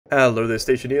Hello there,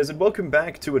 Stationeers, and welcome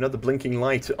back to another blinking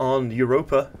light on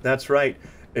Europa. That's right,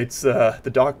 it's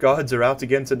the Dark Gods are out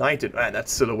again tonight, and man, that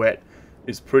silhouette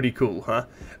is pretty cool, huh?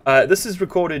 This is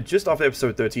recorded just after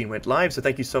episode 13 went live, so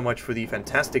thank you so much for the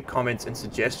fantastic comments and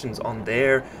suggestions on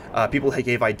there. People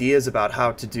gave ideas about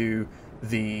how to do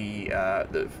the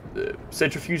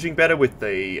centrifuging better with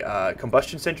the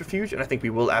combustion centrifuge, and I think we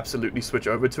will absolutely switch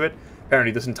over to it.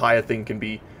 Apparently this entire thing can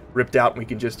be ripped out and we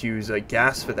can just use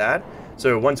gas for that.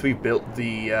 So once we've built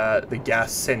the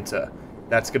gas center,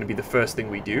 that's going to be the first thing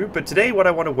we do. But today what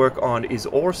I want to work on is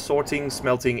ore sorting,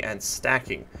 smelting, and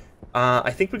stacking.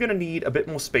 I think we're going to need a bit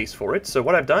more space for it. So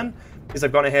what I've done is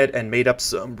I've gone ahead and made up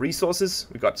some resources.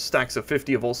 We've got stacks of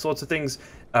 50 of all sorts of things.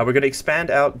 We're going to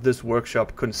expand out this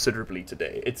workshop considerably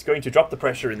today. It's going to drop the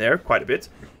pressure in there quite a bit.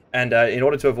 And in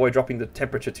order to avoid dropping the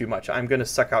temperature too much, I'm going to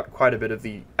suck out quite a bit of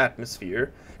the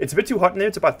atmosphere. It's a bit too hot in there.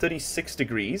 It's about 36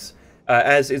 degrees,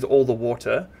 as is all the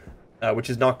water, which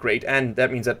is not great. And that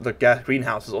means that the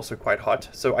greenhouse is also quite hot.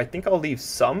 So I think I'll leave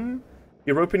some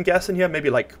European gas in here, maybe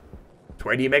like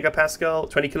 20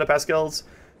 kilopascals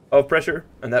of pressure.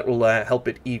 And that will help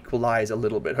it equalize a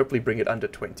little bit, hopefully bring it under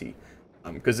 20.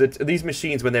 Because these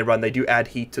machines, when they run, they do add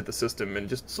heat to the system. And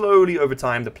just slowly over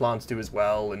time, the plants do as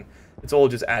well. And it's all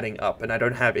just adding up, and I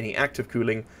don't have any active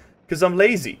cooling because I'm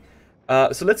lazy.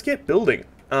 So let's get building.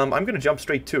 I'm going to jump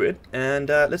straight to it, and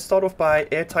let's start off by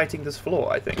airtighting this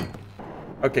floor, I think.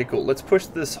 Okay, cool. Let's push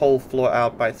this whole floor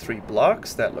out by 3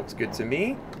 blocks. That looks good to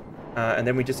me. And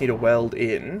then we just need to weld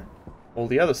in all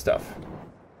the other stuff.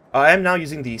 I am now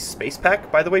using the space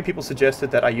pack. By the way, people suggested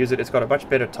that I use it. It's got a much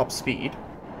better top speed.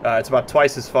 It's about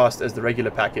twice as fast as the regular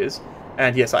pack is.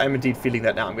 And yes, I am indeed feeling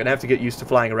that now. I'm going to have to get used to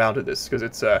flying around with this because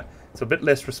it's a bit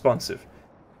less responsive.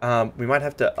 We might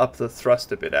have to up the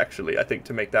thrust a bit, actually, I think,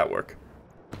 to make that work.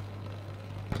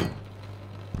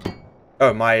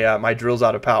 Oh, my drill's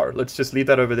out of power. Let's just leave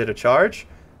that over there to charge.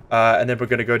 And then we're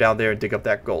going to go down there and dig up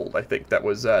that gold, I think. That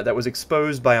was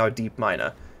exposed by our deep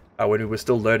miner when we were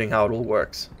still learning how it all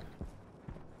works.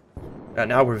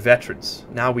 Now we're veterans.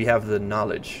 Now we have the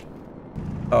knowledge.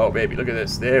 Oh, baby, look at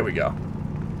this. There we go.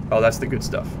 Oh, that's the good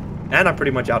stuff. And I'm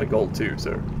pretty much out of gold, too,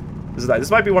 so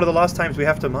this might be one of the last times we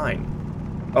have to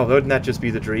mine. Oh, wouldn't that just be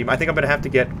the dream? I think I'm going to have to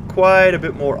get quite a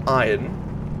bit more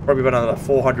iron. Probably about another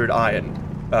 400 iron.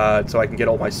 So I can get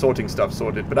all my sorting stuff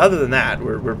sorted. But other than that,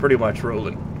 we're pretty much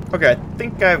rolling. Okay, I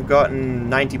think I've gotten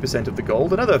 90% of the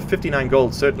gold. Another 59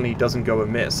 gold certainly doesn't go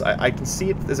amiss. I can see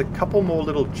it. There's a couple more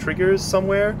little triggers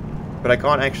somewhere, but I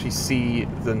can't actually see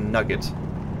the nugget.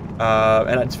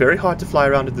 And it's very hard to fly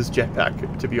around in this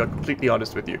jetpack, to be completely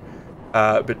honest with you.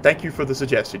 But thank you for the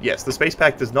suggestion. Yes, the space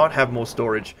pack does not have more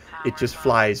storage. It just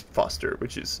flies faster,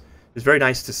 which is very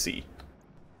nice to see.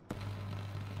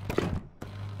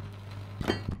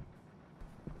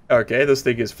 Okay, this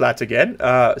thing is flat again.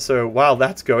 So while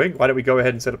that's going, why don't we go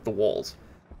ahead and set up the walls?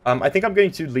 I think I'm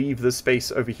going to leave this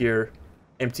space over here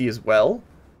empty as well.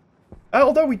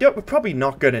 Although we're probably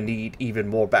not going to need even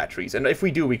more batteries. And if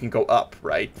we do, we can go up,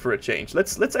 right, for a change.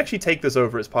 Let's actually take this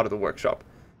over as part of the workshop.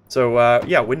 So,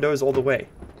 yeah, windows all the way.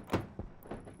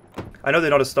 I know they're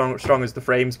not as strong as the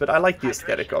frames, but I like the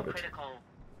aesthetic of it.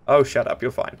 Oh, shut up,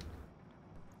 you're fine.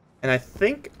 And I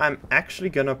think I'm actually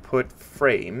going to put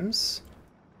frames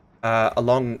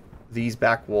along these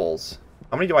back walls.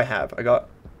 How many do I have? How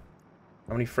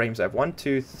many frames do I have? 1,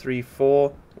 2, 3,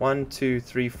 4. 1, 2,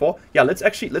 3, 4. Yeah,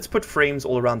 let's put frames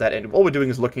all around that end. All we're doing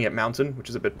is looking at mountain, which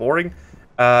is a bit boring.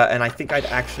 And I think I'd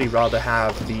actually rather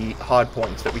have the hard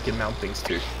points that we can mount things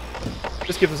to.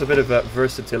 Just give us a bit of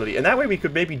versatility. And that way we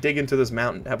could maybe dig into this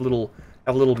mountain, have a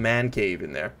little man cave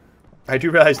in there. I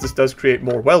do realize this does create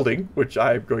more welding, which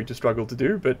I'm going to struggle to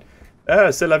do, but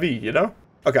c'est la vie, you know?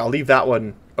 Okay, I'll leave that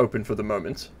one open for the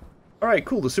moment. Alright,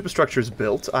 cool. The superstructure is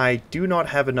built. I do not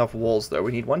have enough walls, though.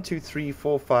 We need 1, 2, 3,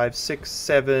 4, 5, 6,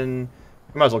 7...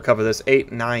 I might as well cover this.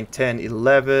 8, 9, 10,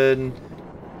 11...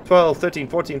 12, 13,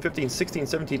 14, 15, 16,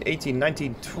 17, 18,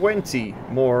 19, 20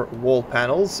 more wall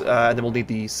panels. And then we'll need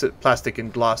the plastic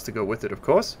and glass to go with it, of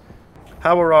course.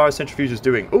 How are our centrifuges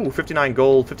doing? Ooh, 59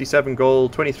 gold, 57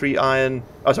 gold, 23 iron.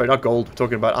 Oh, sorry, not gold. We're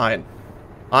talking about iron.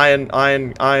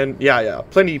 Iron. Yeah.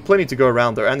 Plenty to go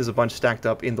around there. And there's a bunch stacked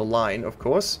up in the line, of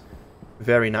course.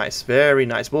 Very nice, very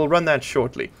nice. We'll run that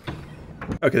shortly.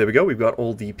 Okay, there we go. We've got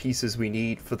all the pieces we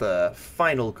need for the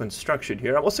final construction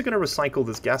here. I'm also going to recycle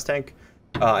this gas tank.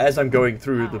 As I'm going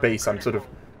through the base, I'm sort of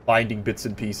finding bits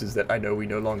and pieces that I know we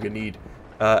no longer need.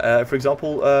 For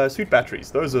example, suit batteries.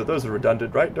 Those are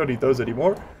redundant, right? Don't need those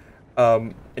anymore.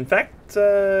 In fact,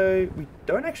 we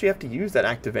don't actually have to use that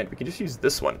active vent. We can just use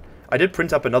this one. I did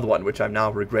print up another one, which I'm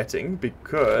now regretting,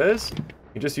 because you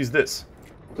can just use this.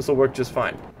 This will work just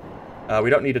fine. We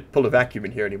don't need to pull a vacuum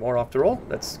in here anymore, after all.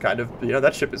 That's kind of, you know,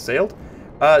 that ship has sailed.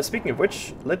 Speaking of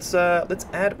which, let's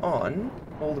add on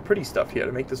all the pretty stuff here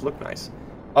to make this look nice.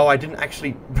 Oh, I didn't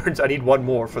actually... I need one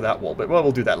more for that wall, but well,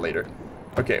 we'll do that later.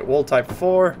 Okay, wall type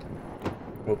 4.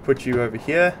 We'll put you over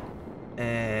here.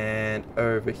 And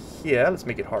over here, let's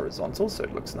make it horizontal so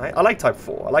it looks nice. I like type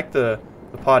 4. I like the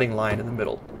parting line in the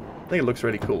middle. I think it looks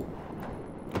really cool.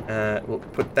 We'll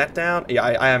put that down. Yeah,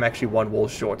 I am actually one wall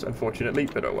short, unfortunately,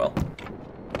 but oh well.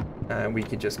 And we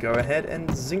can just go ahead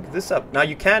and zinc this up. Now,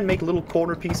 you can make little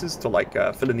corner pieces to, like,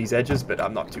 fill in these edges, but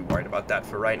I'm not too worried about that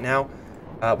for right now.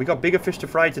 We got bigger fish to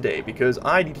fry today because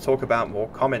I need to talk about more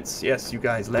comments. Yes, you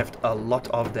guys left a lot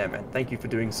of them, and thank you for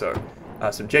doing so.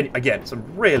 Some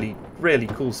really, really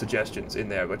cool suggestions in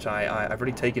there, which I've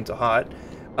really taken to heart.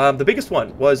 The biggest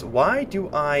one was, why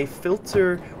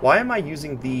am I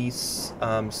using these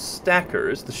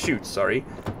stackers, the chutes, sorry,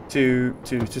 to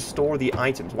store the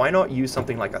items? Why not use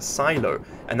something like a silo?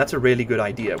 And that's a really good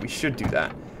idea. We should do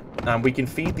that. We can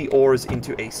feed the ores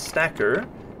into a stacker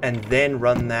and then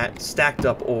run that stacked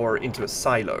up ore into a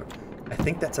silo. I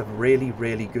think that's a really,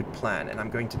 really good plan, and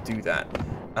I'm going to do that.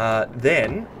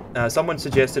 Someone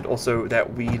suggested also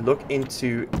that we look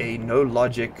into a no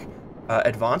logic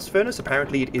advanced furnace.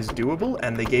 Apparently it is doable,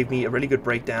 and they gave me a really good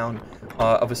breakdown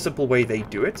of a simple way they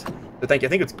do it. So thank you. I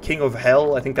think it's King of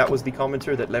Hell. I think that was the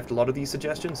commenter that left a lot of these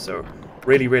suggestions, so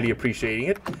really, really appreciating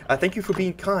it. Thank you for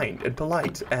being kind and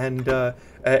polite and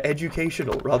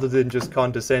educational rather than just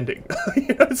condescending.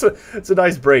 You know, it's a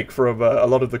nice break from a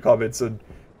lot of the comments and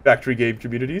factory game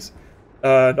communities.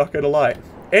 Not gonna lie.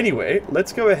 Anyway,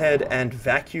 let's go ahead and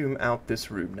vacuum out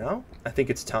this room now. I think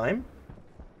it's time.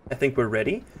 I think we're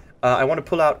ready. I want to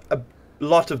pull out a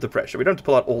lot of the pressure. We don't have to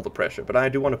pull out all the pressure, but I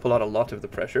do want to pull out a lot of the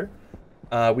pressure.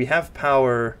 We have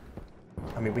power...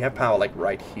 I mean, we have power, like,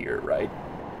 right here, right?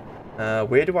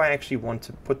 Where do I actually want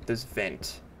to put this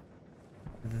vent?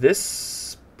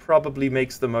 This probably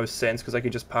makes the most sense, because I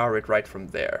could just power it right from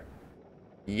there.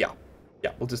 Yeah.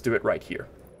 Yeah, we'll just do it right here.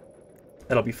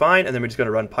 That'll be fine, and then we're just going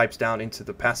to run pipes down into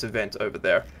the passive vent over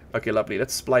there. Okay, lovely.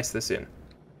 Let's splice this in.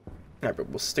 Alright, but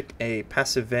we'll stick a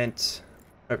passive vent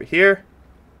over here,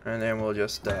 and then we'll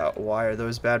just wire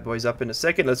those bad boys up in a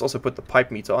second. Let's also put the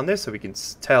pipe meter on this so we can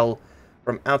tell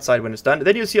from outside when it's done. And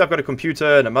then you'll see I've got a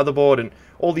computer and a motherboard and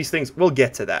all these things. We'll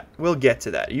get to that. We'll get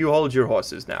to that. You hold your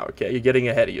horses now, okay? You're getting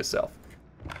ahead of yourself.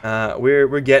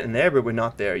 We're getting there, but we're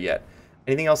not there yet.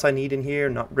 Anything else I need in here?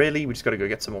 Not really. We just got to go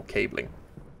get some more cabling.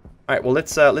 Alright, well,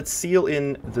 let's seal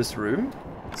in this room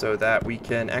so that we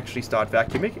can actually start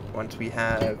vacuuming once we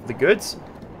have the goods.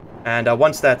 And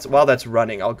while that's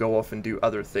running, I'll go off and do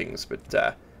other things. But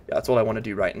yeah, that's all I want to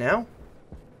do right now.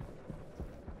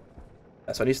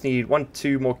 So I just need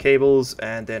 2 more cables,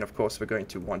 and then of course we're going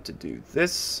to want to do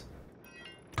this.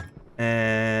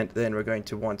 And then we're going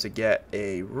to want to get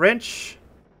a wrench,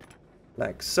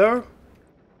 like so.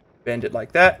 Bend it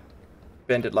like that.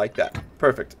 Bend it like that.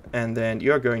 Perfect. And then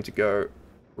you're going to go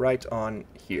right on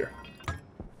here.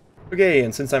 Okay,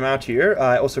 and since I'm out here,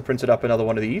 I also printed up another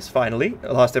one of these, finally.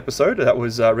 Last episode, that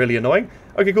was really annoying.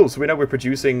 Okay, cool, so we know we're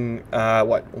producing,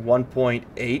 what,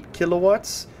 1.8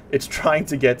 kilowatts? It's trying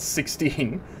to get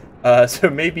 16. So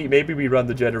maybe we run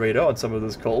the generator on some of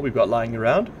this coal we've got lying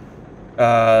around.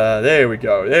 There we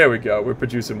go, we're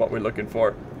producing what we're looking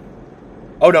for.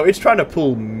 Oh no, it's trying to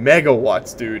pull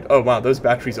megawatts, dude. Oh wow, those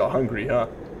batteries are hungry, huh?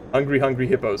 Hungry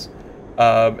hippos.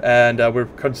 We're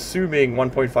consuming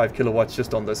 1.5 kilowatts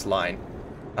just on this line.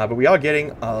 But we are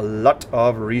getting a lot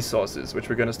of resources, which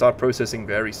we're going to start processing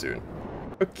very soon.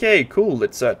 Okay, cool.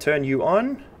 Let's turn you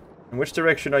on. In which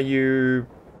direction are you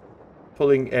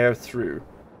pulling air through?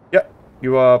 Yep,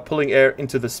 you are pulling air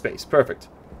into the space. Perfect.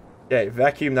 Okay,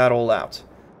 vacuum that all out.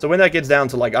 So when that gets down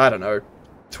to, like, I don't know,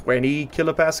 20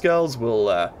 kilopascals,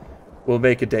 we'll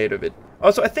make a date of it.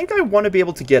 Also, I think I want to be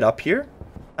able to get up here.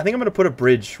 I think I'm going to put a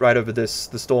bridge right over the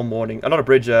storm warning. Not a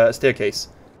bridge, a staircase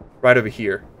right over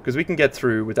here. Because we can get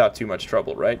through without too much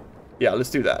trouble, right? Yeah, let's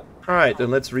do that. Alright,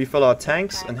 then let's refill our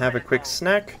tanks and have a quick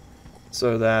snack.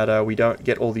 So that we don't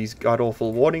get all these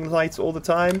god-awful warning lights all the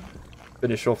time.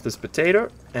 Finish off this potato.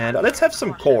 And let's have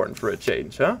some corn for a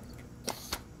change, huh?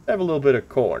 Have a little bit of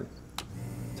corn.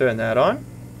 Turn that on.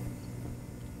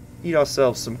 Eat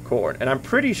ourselves some corn. And I'm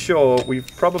pretty sure we've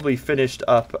probably finished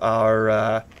up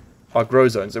our grow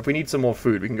zones. If we need some more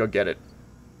food, we can go get it.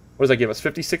 What does that give us?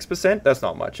 56%? That's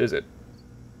not much, is it?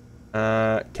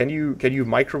 Can you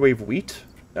microwave wheat?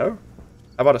 No?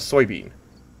 How about a soybean?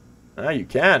 Ah, you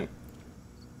can.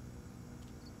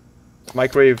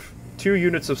 Microwave 2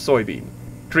 units of soybean.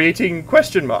 Creating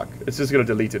question mark. It's just going to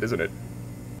delete it, isn't it?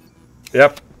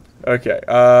 Yep. Okay.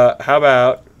 How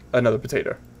about another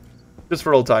potato. Just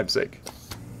for old time's sake.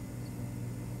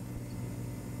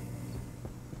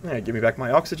 Yeah, give me back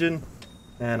my oxygen.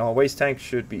 And our waste tank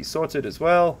should be sorted as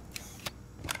well.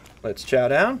 Let's chow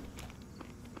down.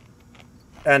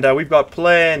 And we've got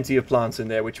plenty of plants in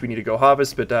there, which we need to go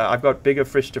harvest, but I've got bigger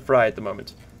fish to fry at the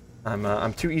moment.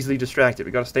 I'm too easily distracted.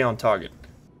 We got to stay on target.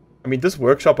 I mean, this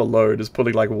workshop alone is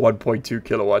pulling like 1.2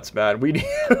 kilowatts, man. We need,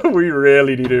 we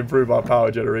really need to improve our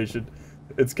power generation.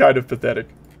 It's kind of pathetic.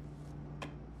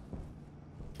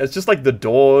 It's just like the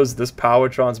doors, this power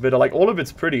transmitter, like all of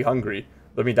it's pretty hungry.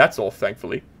 I mean, that's off,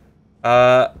 thankfully.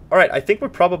 Alright, I think we're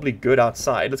probably good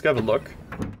outside. Let's go have a look.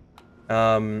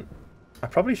 I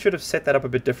probably should have set that up a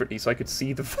bit differently so I could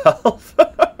see the valve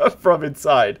from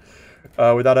inside.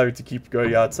 Without having to keep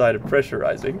going outside and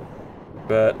pressurizing.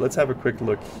 But let's have a quick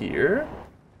look here.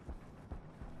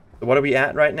 So what are we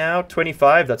at right now?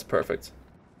 25? That's perfect.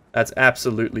 That's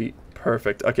absolutely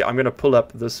perfect. Okay, I'm going to pull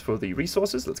up this for the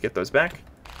resources. Let's get those back.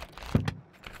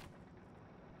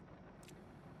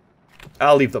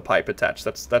 I'll leave the pipe attached.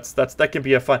 That can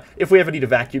be a fun... If we ever need to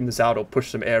vacuum this out or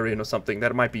push some air in or something,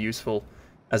 that might be useful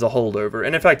as a holdover.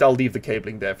 And in fact, I'll leave the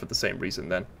cabling there for the same reason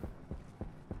then.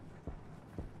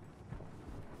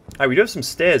 Alright, we do have some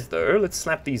stairs though. Let's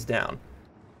slap these down.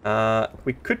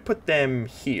 We could put them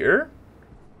here.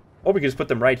 Or we could just put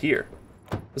them right here.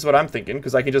 That's what I'm thinking,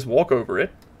 because I can just walk over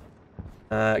it.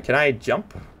 Can I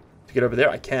jump to get over there?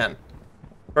 I can.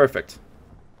 Perfect.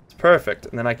 It's perfect.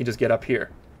 And then I can just get up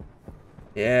here.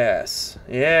 Yes.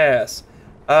 Yes.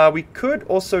 We could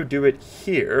also do it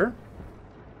here.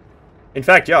 In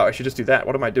fact, yeah, I should just do that.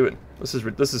 What am I doing? This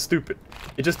is stupid.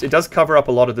 It does cover up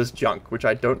a lot of this junk, which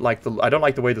I don't like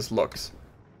the way this looks.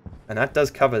 And that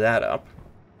does cover that up.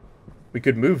 We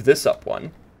could move this up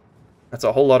one. That's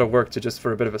a whole lot of work to just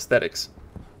for a bit of aesthetics.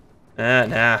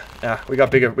 Nah, we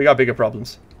got bigger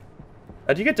problems.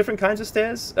 Do you get different kinds of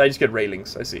stairs? I just get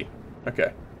railings, I see.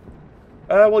 Okay.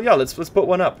 Well, yeah, let's put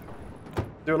one up.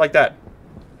 Do it like that.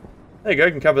 There you go,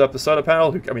 you can cover up the solar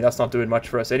panel. I mean, that's not doing much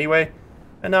for us anyway.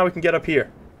 And now we can get up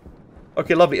here.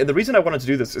 Okay, lovely. And the reason I wanted to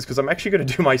do this is because I'm actually going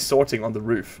to do my sorting on the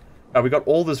roof. We got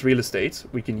all this real estate.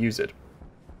 We can use it.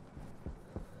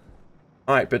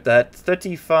 Alright, but that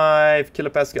 35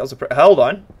 kilopascals of... Hold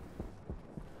on.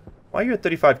 Why are you at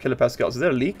 35 kilopascals? Is there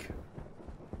a leak?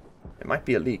 It might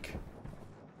be a leak.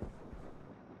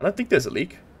 I don't think there's a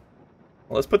leak.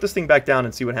 Well, let's put this thing back down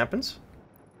and see what happens.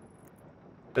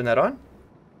 Turn that on.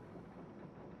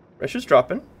 Pressure's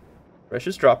dropping.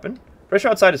 Pressure's dropping. Pressure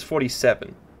outside is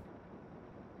 47.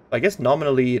 I guess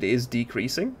nominally it is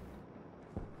decreasing.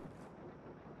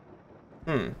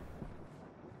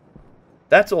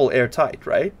 That's all airtight,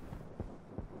 right?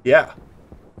 Yeah.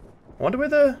 Wonder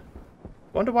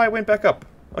why it went back up.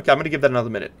 Okay, I'm gonna give that another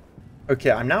minute.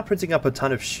 Okay, I'm now printing up a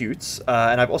ton of chutes,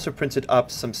 and I've also printed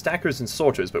up some stackers and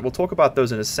sorters, but we'll talk about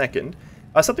those in a second.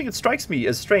 Something that strikes me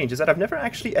as strange is that I've never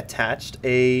actually attached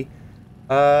a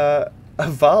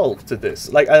valve to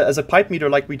this, like as a pipe meter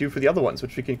like we do for the other ones,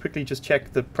 which we can quickly just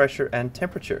check the pressure and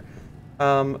temperature.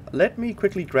 Let me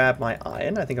quickly grab my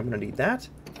iron. I think I'm going to need that.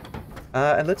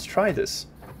 And let's try this.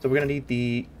 So we're going to need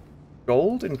the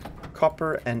gold and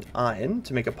copper and iron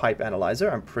to make a pipe analyzer,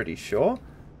 I'm pretty sure.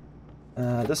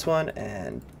 This one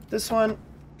and this one.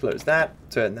 Close that.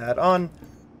 Turn that on.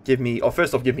 Give me, or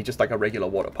first off, give me just like a regular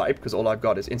water pipe, because all I've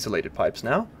got is insulated pipes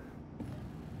now.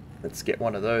 Let's get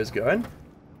one of those going.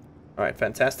 Alright,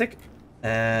 fantastic.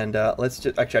 And let's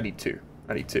just... Actually, I need two.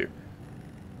 I need two.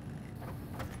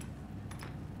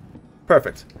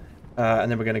 Perfect. And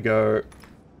then we're going to go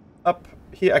up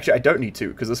here. Actually, I don't need two,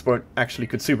 because this won't actually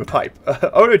consume a pipe.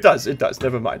 Oh, no, it does. It does.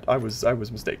 Never mind. I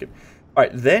was mistaken.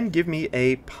 Alright, then give me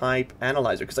a pipe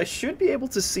analyzer, because I should be able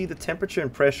to see the temperature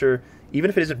and pressure,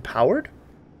 even if it isn't powered.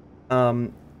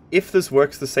 If this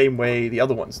works the same way the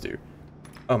other ones do.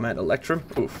 Oh, man, Electrum?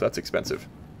 Oof, that's expensive.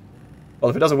 Well,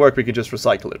 if it doesn't work, we can just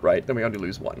recycle it, right? Then we only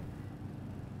lose one.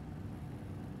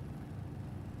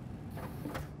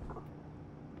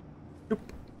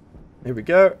 Oop. There we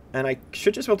go. And I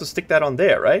should just be able to stick that on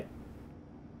there, right?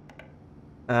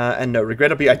 And no,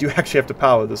 regrettably, I do actually have to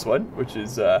power this one, which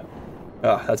is, that's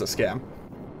a scam.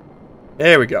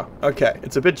 There we go. Okay,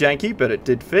 it's a bit janky, but it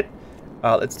did fit.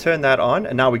 Let's turn that on,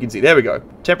 and now we can see. There we go.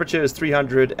 Temperature is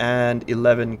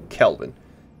 311 Kelvin.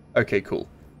 Okay, cool.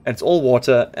 And it's all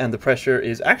water, and the pressure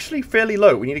is actually fairly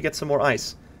low. We need to get some more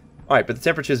ice. Alright, but the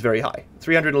temperature is very high.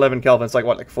 311 Kelvin, it's like,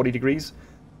 what, like 40 degrees?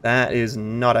 That is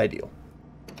not ideal.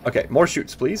 Okay, more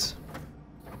chutes, please.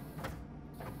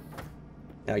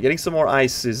 Now, getting some more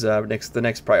ice is the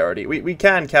next priority. We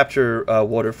can capture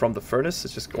water from the furnace.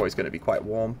 It's just always going to be quite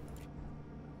warm.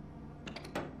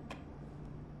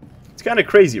 It's kind of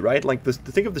crazy, right? Like,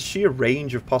 think of the sheer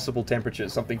range of possible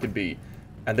temperatures something could be.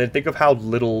 And then think of how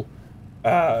little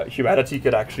humanity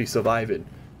could actually survive in.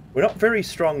 We're not very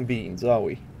strong beings, are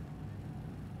we?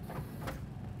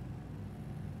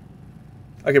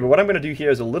 Okay, but what I'm going to do here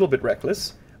is a little bit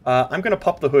reckless. I'm going to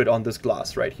pop the hood on this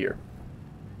glass right here.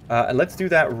 And let's do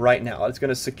that right now. It's going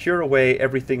to secure away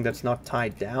everything that's not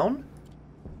tied down.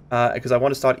 Because I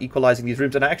want to start equalizing these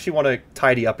rooms. And I actually want to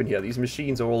tidy up in here. These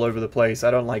machines are all over the place. I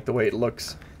don't like the way it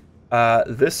looks.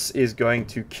 This is going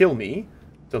to kill me.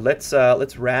 So let's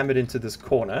ram it into this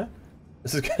corner.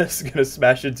 This is going to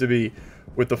smash into me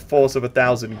with the force of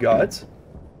 1,000 guards.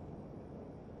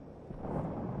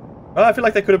 Well, I feel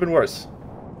like that could have been worse.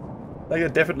 Like,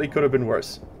 it definitely could have been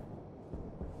worse.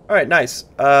 Alright, nice.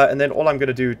 And then all I'm going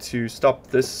to do to stop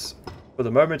this for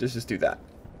the moment is just do that.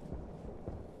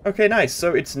 Okay, nice.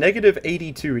 So it's negative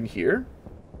 82 in here.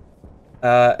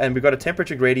 And we've got a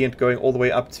temperature gradient going all the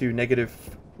way up to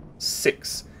negative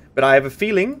 6. But I have a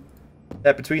feeling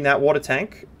that between that water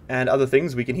tank and other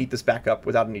things, we can heat this back up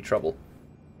without any trouble.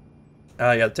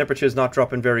 Yeah, the temperature is not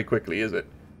dropping very quickly, is it?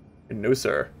 No,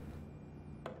 sir.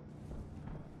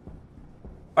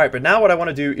 Alright, but now what I want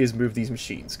to do is move these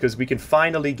machines, because we can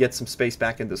finally get some space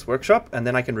back in this workshop, and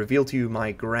then I can reveal to you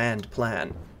my grand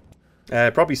plan.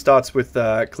 It probably starts with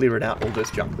clearing out all this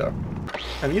junk, though.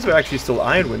 And these are actually still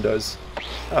iron windows.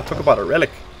 Ah, talk about a relic.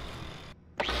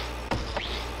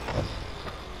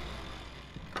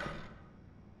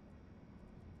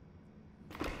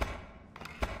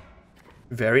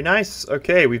 Very nice.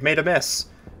 Okay, we've made a mess.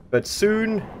 But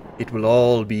soon, it will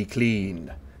all be clean.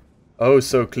 Oh,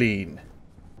 so clean.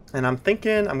 And I'm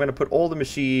thinking I'm going to put all the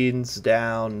machines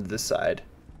down this side.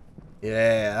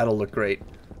 Yeah, that'll look great.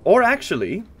 Or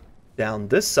actually, down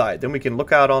this side. Then we can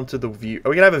look out onto the view. Oh,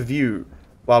 we can have a view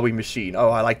while we machine. Oh,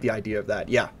 I like the idea of that.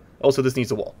 Yeah. Also, this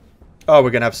needs a wall. Oh,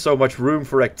 we're going to have so much room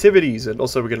for activities. And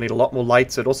also, we're going to need a lot more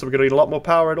lights. And also, we're going to need a lot more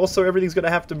power. And also, everything's going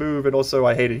to have to move. And also,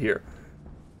 I hate it here.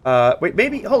 Wait,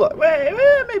 maybe, hold on.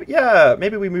 Wait, maybe, yeah.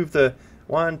 Maybe we move the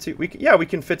 1, 2. We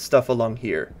can fit stuff along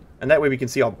here. And that way we can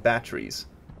see our batteries.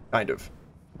 Kind of.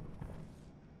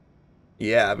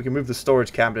 Yeah, we can move the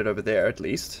storage cabinet over there, at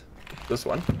least. This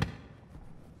one.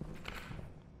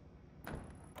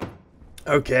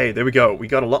 Okay, there we go. We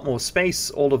got a lot more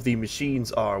space. All of the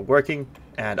machines are working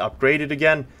and upgraded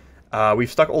again.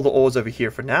 We've stuck all the ores over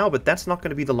here for now, but that's not going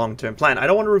to be the long-term plan. I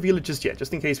don't want to reveal it just yet,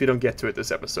 just in case we don't get to it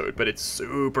this episode, but it's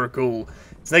super cool.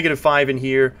 It's -5 in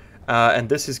here, and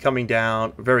this is coming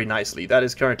down very nicely. That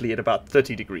is currently at about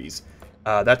 30 degrees.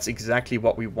 That's exactly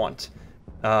what we want.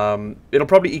 It'll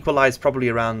probably equalize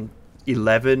around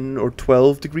 11 or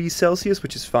 12 degrees Celsius,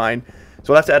 which is fine.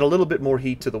 So we'll have to add a little bit more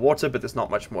heat to the water, but there's not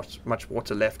much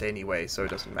water left anyway, so it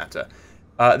doesn't matter.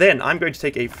 Then I'm going to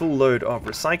take a full load of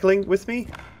recycling with me.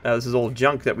 This is all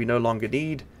junk that we no longer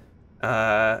need.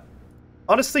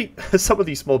 Honestly, some of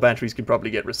these small batteries can probably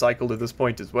get recycled at this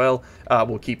point as well.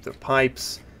 We'll keep the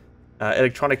pipes.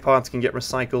 Electronic parts can get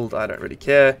recycled. I don't really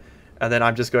care. And then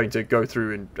I'm just going to go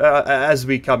through and, as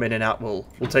we come in and out, we'll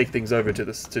take things over to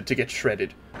this to get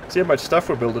shredded. See how much stuff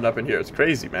we're building up in here. It's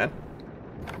crazy, man.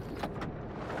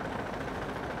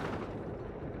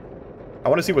 I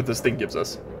want to see what this thing gives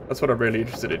us. That's what I'm really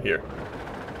interested in here.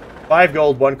 5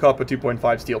 gold, 1 copper,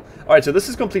 2.5 steel. Alright, so this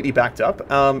is completely backed up.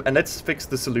 And let's fix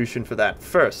the solution for that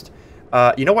first.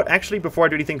 You know what? Actually, before I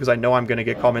do anything, because I know I'm going to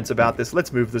get comments about this,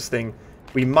 let's move this thing.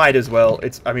 We might as well.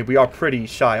 I mean, we are pretty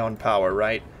shy on power,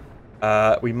 right?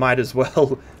 We might as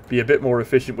well be a bit more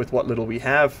efficient with what little we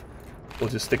have. We'll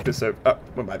just stick this over... Oh,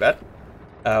 my bad.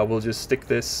 We'll just stick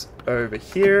this over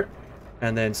here.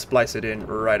 And then splice it in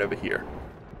right over here.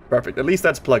 Perfect. At least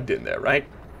that's plugged in there, right?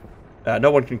 No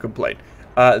one can complain.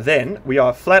 Then, we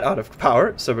are flat out of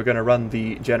power, so we're going to run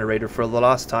the generator for the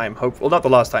last time. Well, not the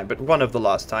last time, but one of the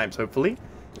last times, hopefully.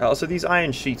 Also, these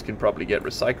iron sheets can probably get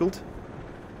recycled.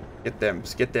 Get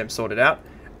them sorted out.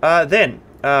 Then,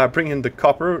 bring in the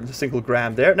copper, the single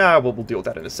gram there. Now, we'll deal with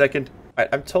that in a second. Right,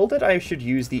 I'm told that I should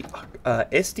use the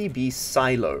SDB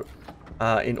silo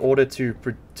in order to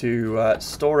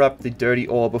store up the dirty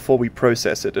ore before we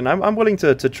process it. And I'm willing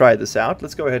to try this out.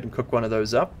 Let's go ahead and cook one of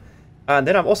those up. And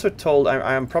then I'm also told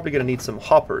I'm probably going to need some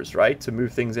hoppers, right, to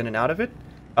move things in and out of it.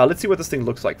 Let's see what this thing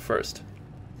looks like first.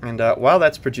 And while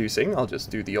that's producing, I'll just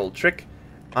do the old trick.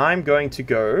 I'm going to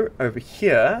go over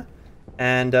here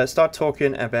and start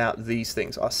talking about these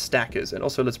things, our stackers. And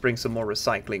also let's bring some more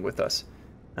recycling with us.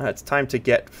 It's time to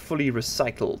get fully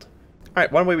recycled.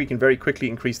 Alright, one way we can very quickly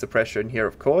increase the pressure in here,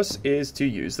 of course, is to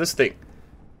use this thing.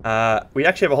 We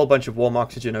actually have a whole bunch of warm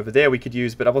oxygen over there we could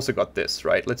use, but I've also got this,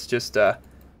 right? Let's just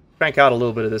crank out a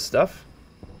little bit of this stuff.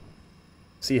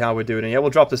 See how we're doing. And yeah, we'll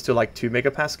drop this to like 2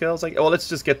 megapascals. Like, oh, let's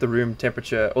just get the room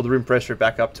temperature or the room pressure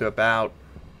back up to about,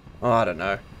 oh, I don't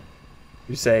know.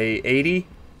 You say 80?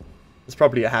 It's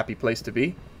probably a happy place to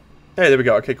be. Hey, there we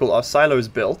go. Okay, cool. Our silo is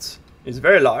built. It's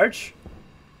very large.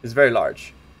 It's very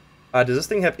large. Does this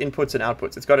thing have inputs and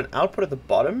outputs? It's got an output at the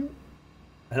bottom.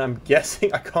 And I'm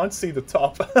guessing... I can't see the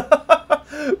top.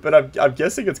 But I'm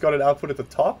guessing it's got an output at the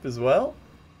top as well.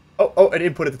 Oh, an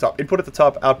input at the top. Input at the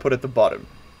top, output at the bottom.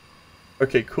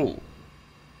 Okay, cool.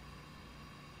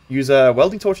 Use a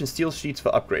welding torch and steel sheets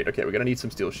for upgrade. Okay, we're going to need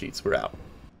some steel sheets. We're out.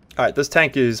 Alright, this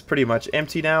tank is pretty much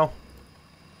empty now.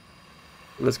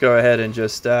 Let's go ahead and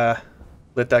just let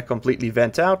that completely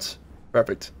vent out.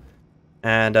 Perfect.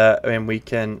 And we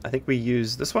can... I think we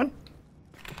use this one.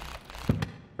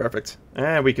 Perfect.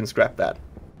 And we can scrap that.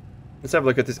 Let's have a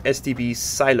look at this STB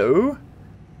silo.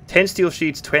 10 steel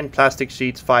sheets, 10 plastic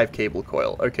sheets, 5 cable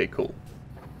coil. Okay, cool.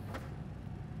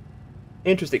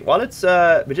 Interesting. While it's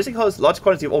Majestic holds large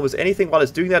quantity of almost anything, while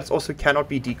it's doing that, it also cannot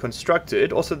be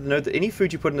deconstructed. Also, note that any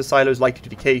food you put in the silo is likely to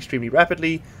decay extremely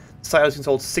rapidly. The silos can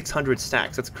hold 600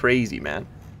 stacks. That's crazy, man.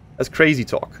 That's crazy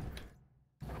talk.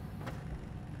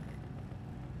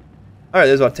 Alright,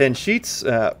 there's our 10 sheets,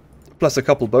 plus a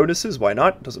couple bonuses. Why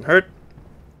not? Doesn't hurt.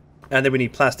 And then we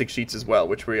need plastic sheets as well,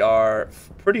 which we are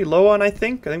pretty low on, I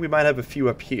think. I think we might have a few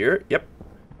up here. Yep.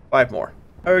 5 more.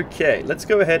 Okay, let's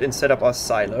go ahead and set up our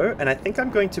silo. And I think I'm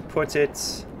going to put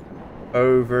it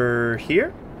over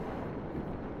here.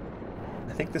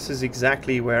 I think this is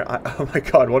exactly where I... Oh my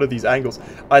god, what are these angles?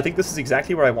 I think this is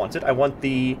exactly where I want it. I want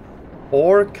the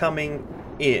ore coming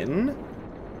in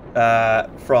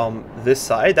from this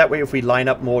side. That way, if we line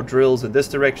up more drills in this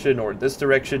direction or in this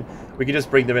direction, we can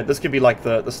just bring them in. This can be like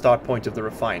the start point of the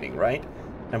refining, right?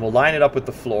 And we'll line it up with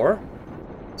the floor,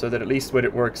 so that at least when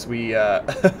it works, we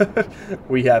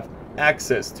we have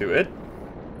access to it.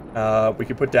 We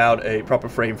can put down a proper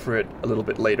frame for it a little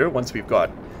bit later, once we've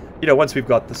got, once we've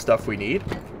got the stuff we need.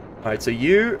 All right, so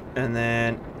you, and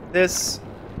then this,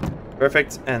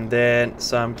 perfect, and then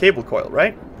some cable coil,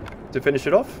 right, to finish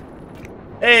it off.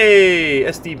 Hey,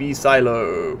 SDB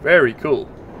silo. Very cool.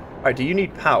 Alright, do you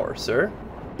need power, sir?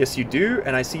 Yes, you do,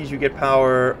 and I see you get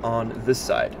power on this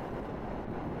side.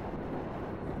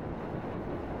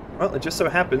 Well, it just so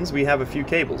happens we have a few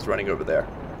cables running over there.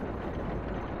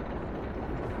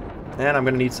 And I'm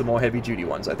going to need some more heavy-duty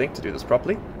ones, I think, to do this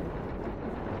properly.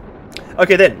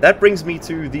 Okay, then, that brings me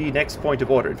to the next point of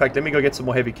order. In fact, let me go get some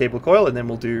more heavy cable coil, and then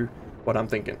we'll do what I'm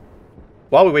thinking.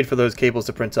 While we wait for those cables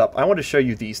to print up, I want to show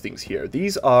you these things here.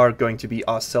 These are going to be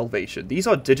our salvation. These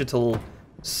are digital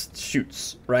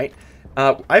chutes, right?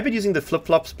 I've been using the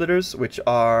flip-flop splitters, which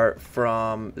are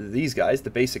from these guys, the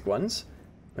basic ones.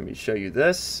 Let me show you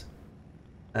this.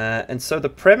 And so the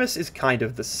premise is kind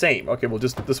of the same. Okay, well,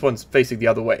 just this one's facing the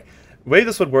other way. The way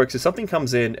this one works is something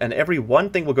comes in, and every one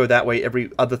thing will go that way,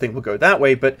 every other thing will go that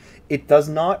way, but it does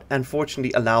not,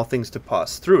 unfortunately, allow things to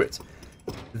pass through it.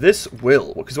 This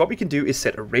will, because what we can do is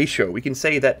set a ratio. We can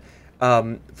say that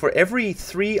for every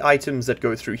 3 items that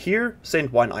go through here,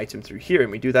 send 1 item through here,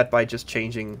 and we do that by just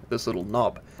changing this little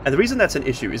knob. And the reason that's an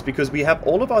issue is because we have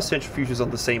all of our centrifuges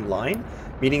on the same line,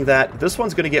 meaning that this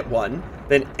one's going to get 1,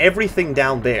 then everything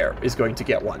down there is going to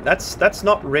get 1. That's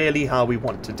not really how we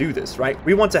want to do this, right?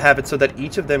 We want to have it so that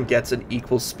each of them gets an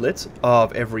equal split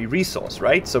of every resource,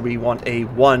 right? So we want a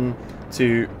 1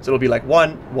 to, so it'll be like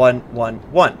 1, 1, 1,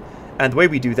 1. And the way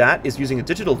we do that is using a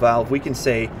digital valve. We can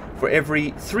say, for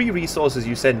every 3 resources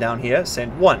you send down here,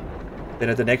 send 1. Then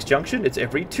at the next junction, it's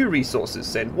every 2 resources,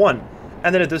 send 1.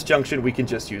 And then at this junction, we can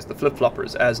just use the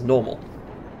flip-floppers as normal.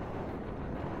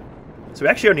 So we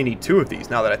actually only need 2 of these,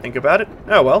 now that I think about it.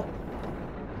 Oh, well.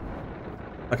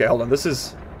 Okay, hold on. This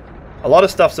is... a lot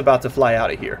of stuff's about to fly out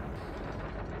of here.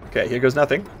 Okay, here goes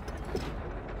nothing.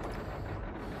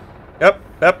 Yep,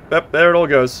 there it all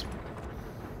goes.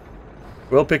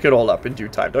 We'll pick it all up in due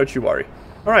time, don't you worry.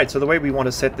 Alright, so the way we want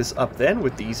to set this up then,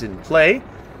 with these in play,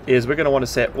 is we're going to want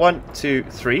to set 1, 2,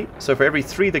 3. So for every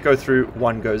 3 that go through,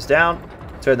 1 goes down.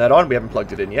 Turn that on, we haven't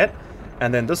plugged it in yet.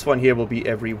 And then this one here will be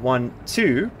every 1,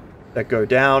 2 that go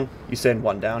down, you send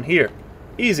 1 down here.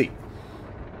 Easy.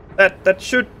 That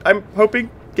should, I'm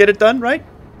hoping, get it done, right?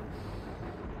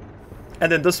 And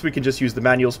then this we can just use the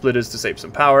manual splitters to save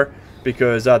some power,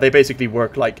 because they basically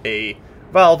work like a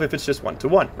valve if it's just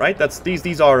 1-to-1, right?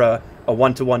 These are a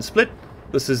 1-to-1 split.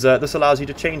 This allows you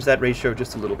to change that ratio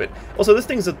just a little bit. Also, this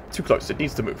thing's too close. It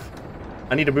needs to move.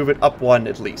 I need to move it up 1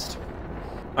 at least.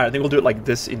 Alright, I think we'll do it like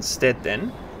this instead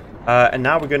then. And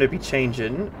now we're going to be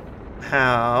changing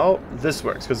how this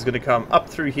works, because it's going to come up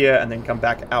through here and then come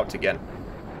back out again.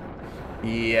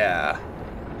 Yeah.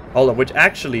 Hold on, which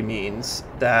actually means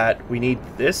that we need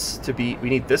this to be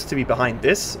behind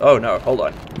this. Oh no, hold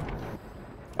on.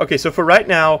 Okay, so for right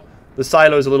now, the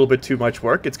silo is a little bit too much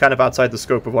work. It's kind of outside the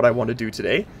scope of what I want to do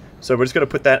today. So we're just going to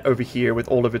put that over here with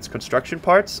all of its construction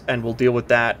parts, and we'll deal with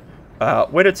that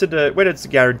when it's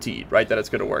guaranteed, right, that it's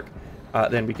going to work.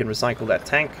 Then we can recycle that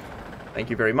tank. Thank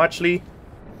you very much, Lee.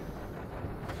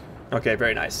 Okay,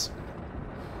 very nice.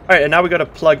 Alright, and now we got to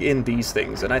plug in these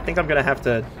things, and I think I'm going to have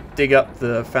to dig up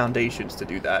the foundations to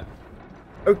do that.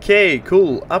 Okay,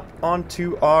 cool. Up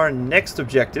onto our next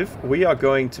objective. We are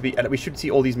going to be... And we should see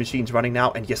all these machines running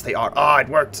now, and yes, they are. Ah, it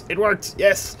worked! It worked!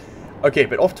 Yes! Okay,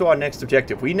 but off to our next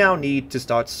objective. We now need to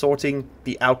start sorting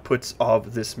the outputs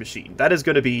of this machine. That is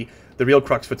going to be the real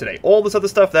crux for today. All this other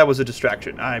stuff, that was a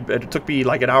distraction. It took me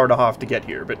like an hour and a half to get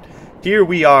here, but here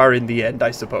we are in the end,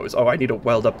 I suppose. Oh, I need to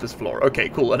weld up this floor. Okay,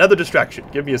 cool. Another distraction.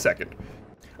 Give me a second.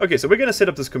 Okay, so we're going to set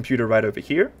up this computer right over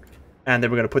here, and then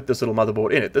we're going to put this little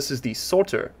motherboard in it. This is the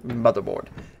sorter motherboard.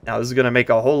 Now, this is going to make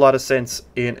a whole lot of sense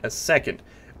in a second.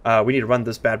 We need to run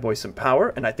this bad boy some power,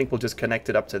 and I think we'll just connect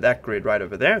it up to that grid right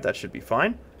over there. That should be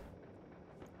fine.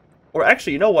 Or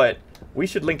actually, you know what? We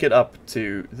should link it up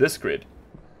to this grid.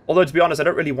 Although, to be honest, I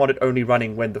don't really want it only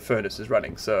running when the furnace is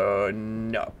running, so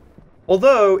no.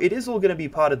 Although, it is all going to be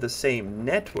part of the same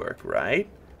network, right?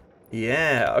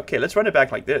 Yeah, okay, let's run it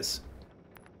back like this.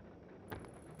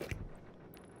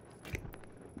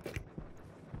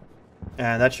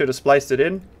 And that should have spliced it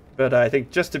in, but I think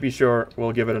just to be sure,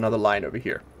 we'll give it another line over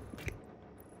here.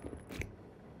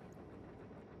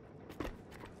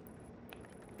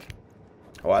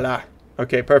 Voila.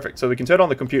 Okay, perfect. So we can turn on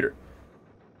the computer.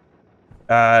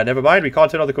 Never mind, we can't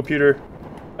turn on the computer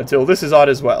until this is on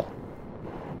as well.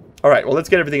 Alright, well, let's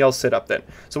get everything else set up then.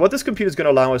 So what this computer is going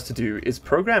to allow us to do is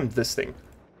program this thing.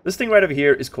 This thing right over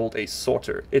here is called a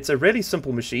sorter. It's a really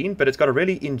simple machine, but it's got a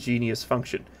really ingenious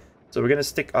function. So we're going to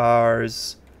stick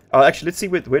ours... actually, let's see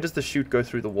where does the chute go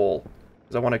through the wall?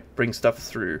 Because I want to bring stuff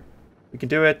through. We can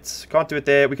do it. Can't do it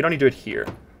there. We can only do it here.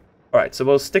 Alright, so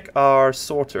we'll stick our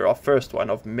sorter, our first one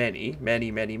of many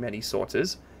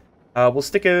sorters. We'll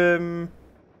stick him...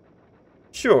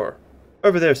 Sure.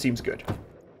 Over there seems good.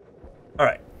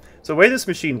 Alright. So the way this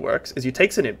machine works is you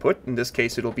takes an input. In this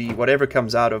case, it'll be whatever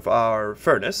comes out of our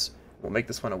furnace. We'll make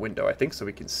this one a window, I think, so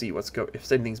we can see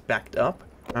if anything's backed up.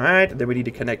 Alright, then we need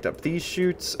to connect up these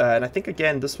chutes. And I think,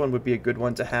 again, this one would be a good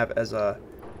one to have as a...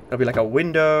 It'll be like a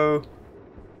window.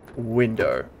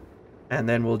 And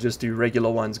then we'll just do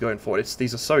regular ones going forward.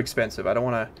 These are so expensive. I don't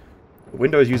want to...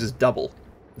 Windows uses double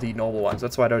the normal ones.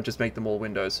 That's why I don't just make them all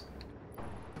windows.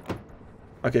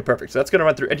 Okay, perfect. So that's going to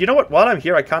run through. And you know what? While I'm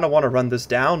here, I kind of want to run this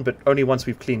down, but only once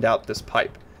we've cleaned out this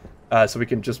pipe. So we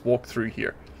can just walk through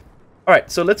here.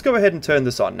 Alright, so let's go ahead and turn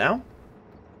this on now.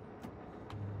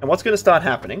 And what's going to start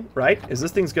happening, right, is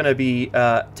this thing's going to be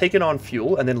taking on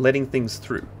fuel and then letting things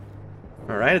through.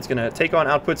 Alright, it's going to take on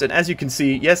outputs. And as you can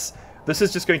see, yes, this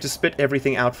is just going to spit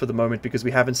everything out for the moment because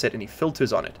we haven't set any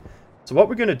filters on it. So what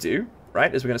we're going to do,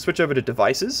 right, is we're going to switch over to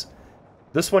devices.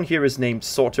 This one here is named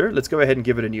sorter. Let's go ahead and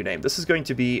give it a new name. This is going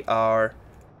to be our...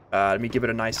 let me give it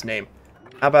a nice name.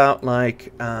 How about,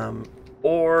 like,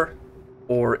 ore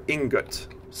or ingot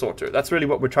sorter? That's really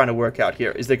what we're trying to work out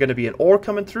here. Is there going to be an ore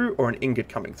coming through or an ingot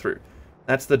coming through?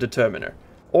 That's the determiner.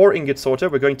 Ore ingot sorter,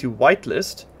 we're going to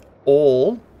whitelist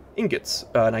all ingots.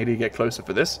 And I need to get closer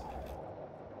for this.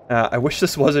 I wish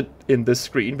this wasn't in this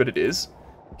screen, but it is.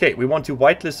 Okay, we want to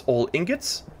whitelist all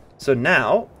ingots. So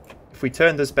now... If we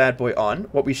turn this bad boy on,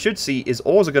 what we should see is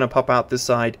ores are going to pop out this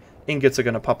side, ingots are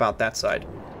going to pop out that side.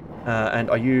 And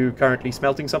are you currently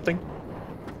smelting something?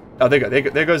 Oh, there you go.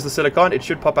 There goes the silicon. It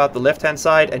should pop out the left-hand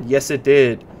side, and yes, it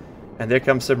did. And there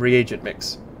comes some reagent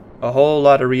mix. A whole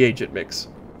lot of reagent mix.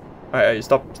 All right,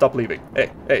 stop leaving.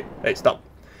 Hey, stop.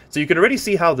 So you can already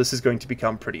see how this is going to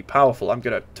become pretty powerful. I'm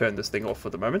going to turn this thing off for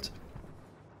the moment.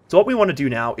 So what we want to do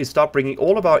now is start bringing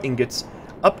all of our ingots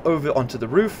up over onto the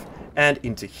roof and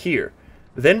into here.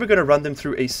 Then we're going to run them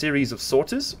through a series of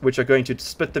sorters, which are going to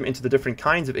split them into the different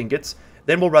kinds of ingots.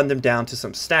 Then we'll run them down to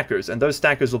some stackers, and those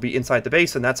stackers will be inside the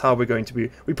base, and that's how we're going to be...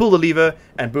 We pull the lever,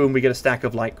 and boom, we get a stack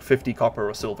of like 50 copper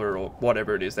or silver or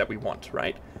whatever it is that we want,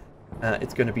 right?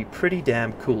 It's going to be pretty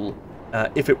damn cool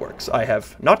if it works. I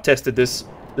have not tested this.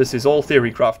 This is all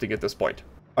theory crafting at this point.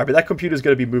 Alright, but that computer is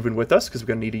going to be moving with us, because we're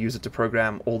going to need to use it to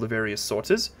program all the various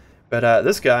sorters. But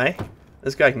this guy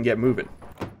can get moving.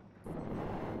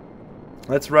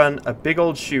 Let's run a big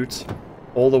old chute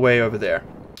all the way over there.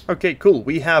 Okay, cool.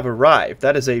 We have arrived.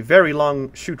 That is a very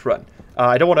long chute run.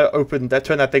 I don't want to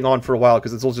turn that thing on for a while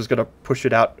because it's all just going to push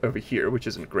it out over here, which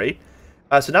isn't great.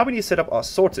 So now we need to set up our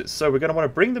sorters. So we're going to want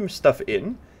to bring them stuff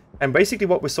in. And basically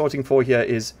what we're sorting for here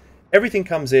is everything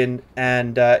comes in,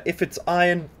 and if it's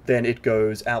iron, then it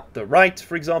goes out the right,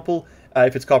 for example.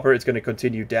 If it's copper, it's going to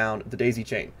continue down the daisy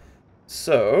chain.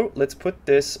 So let's put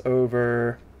this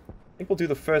over... I think we'll do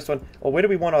the first one. Well, where do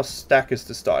we want our stackers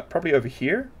to start? Probably over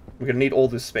here. We're going to need all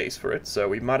this space for it, so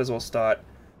we might as well start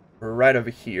right over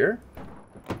here.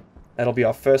 That'll be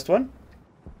our first one.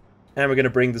 And we're going to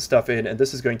bring the stuff in, and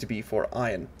this is going to be for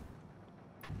iron.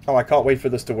 Oh, I can't wait for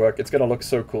this to work. It's going to look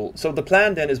so cool. So the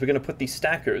plan then is we're going to put these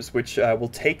stackers, which will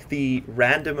take the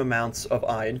random amounts of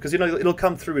iron, because, you know, it'll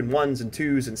come through in 1s and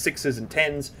 2s and 6s and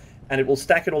 10s, and it will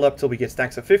stack it all up till we get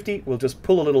stacks of 50. We'll just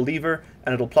pull a little lever,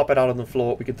 and it'll plop it out on the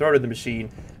floor. We can throw it in the machine,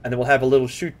 and then we'll have a little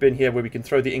chute bin here where we can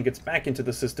throw the ingots back into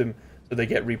the system so they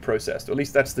get reprocessed. Or at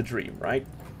least that's the dream, right?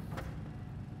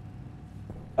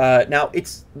 Now,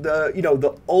 it's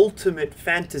the ultimate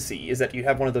fantasy is that you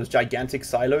have one of those gigantic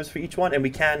silos for each one, and we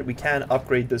can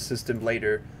upgrade this system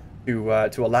later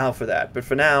to allow for that. But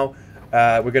for now,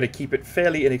 we're going to keep it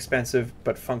fairly inexpensive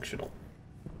but functional.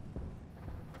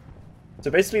 So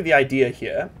basically, the idea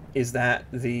here is that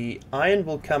the iron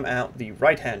will come out the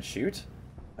right-hand chute,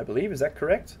 I believe. Is that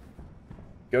correct?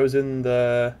 Goes in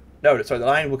the... No, sorry, the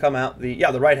iron will come out the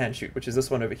right-hand chute, which is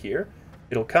this one over here.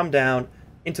 It'll come down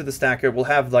into the stacker. We'll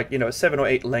have, like, a 7 or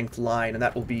 8 length line, and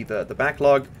that will be the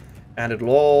backlog, and it'll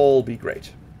all be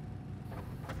great.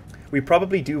 We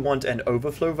probably do want an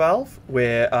overflow valve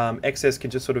where excess can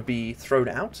just sort of be thrown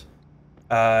out,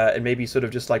 and maybe sort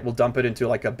of just like we'll dump it into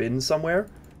like a bin somewhere.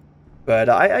 But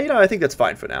I think that's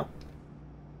fine for now.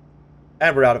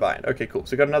 And we're out of iron. Okay, cool.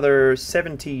 So we've got another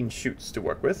 17 chutes to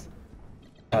work with.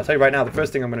 I'll tell you right now, the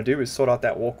first thing I'm going to do is sort out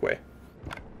that walkway.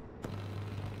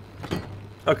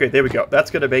 Okay, there we go. That's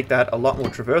going to make that a lot more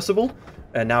traversable.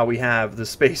 And now we have the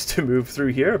space to move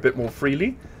through here a bit more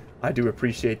freely. I do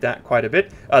appreciate that quite a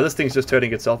bit. This thing's just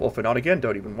turning itself off and on again.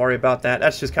 Don't even worry about that.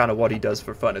 That's just kind of what he does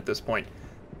for fun at this point.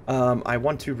 I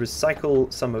want to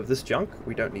recycle some of this junk.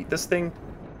 We don't need this thing.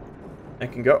 I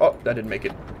can go... Oh, that didn't make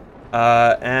it.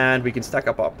 And we can stack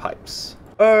up our pipes.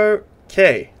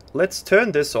 Okay, let's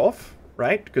turn this off,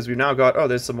 right? Because we've now got... Oh,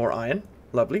 there's some more iron.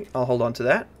 Lovely. I'll hold on to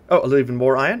that. Oh, a little even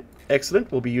more iron.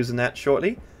 Excellent. We'll be using that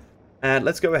shortly. And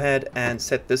let's go ahead and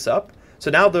set this up. So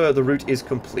now the route is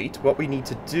complete. What we need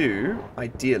to do,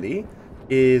 ideally,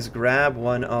 is grab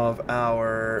one of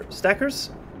our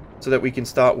stackers so that we can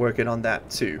start working on that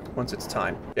too, once it's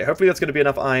time. Okay, hopefully that's going to be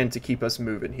enough iron to keep us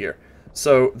moving here.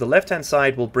 So the left-hand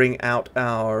side will bring out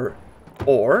our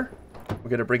ore. We're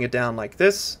going to bring it down like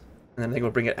this, and then I think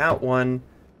we'll bring it out one,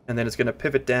 and then it's going to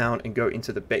pivot down and go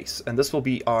into the base. And this will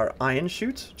be our iron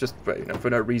chute, just for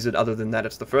no reason other than that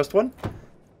it's the first one.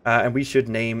 And we should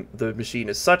name the machine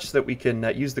as such that we can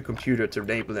use the computer to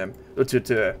enable them,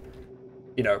 to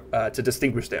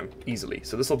distinguish them easily.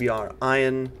 So this will be our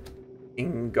iron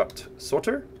ingot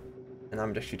sorter, and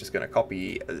I'm actually just going to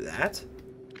copy that.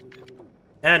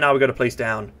 And now we've got to place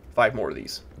down 5 more of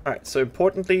these. Alright, so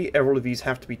importantly, all of these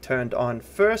have to be turned on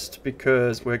first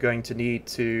because we're going to need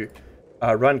to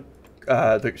run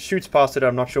the chutes past it.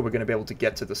 I'm not sure we're going to be able to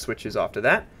get to the switches after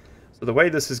that. So the way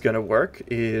this is going to work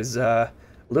is a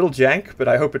little jank, but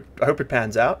I hope it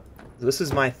pans out. So this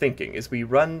is my thinking, is we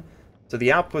run, so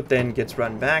the output then gets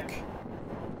run back.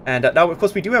 And now, of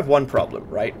course, we do have one problem,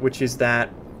 right? Which is that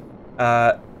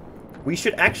we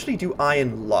should actually do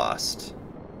iron last.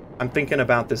 I'm thinking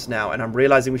about this now, and I'm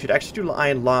realizing we should actually do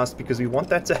iron last because we want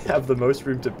that to have the most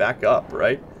room to back up,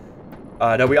 right?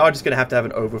 No, we are just going to have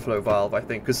an overflow valve, I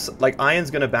think, because like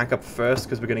iron's going to back up first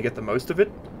because we're going to get the most of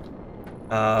it.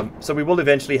 So we will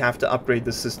eventually have to upgrade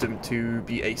the system to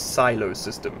be a silo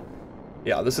system.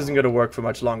 Yeah, this isn't going to work for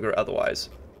much longer otherwise.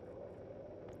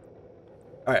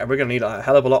 Alright, and we're going to need a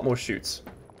hell of a lot more chutes.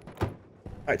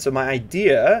 Alright, so my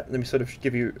idea, let me sort of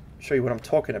show you what I'm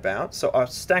talking about. So our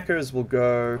stackers will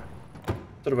go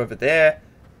sort of over there.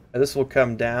 And this will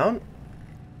come down.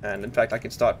 And in fact, I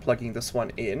can start plugging this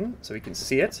one in so we can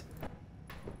see it.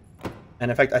 And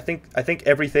in fact, I think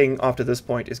everything after this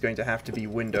point is going to have to be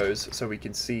windows so we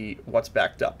can see what's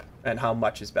backed up and how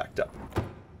much is backed up.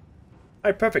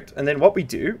 Alright, perfect. And then what we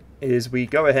do is we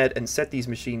go ahead and set these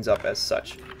machines up as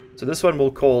such. So this one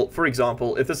we'll call, for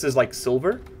example, if this is like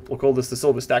silver, we'll call this the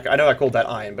silver stack. I know I called that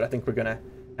iron, but I think we're going to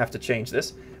have to change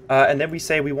this. And then we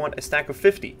say we want a stack of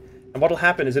 50. And what will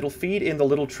happen is it'll feed in the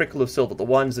little trickle of silver, the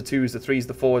 1s, the 2s, the 3s,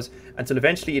 the 4s, until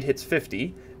eventually it hits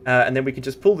 50. And then we can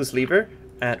just pull this lever,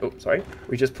 and, oh, sorry,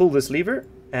 we just pull this lever,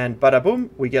 and bada boom,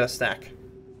 we get a stack.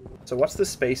 So what's the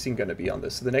spacing going to be on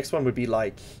this? So the next one would be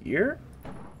like here.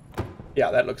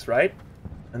 Yeah, that looks right.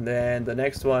 And then the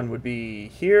next one would be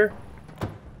here.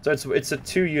 So it's a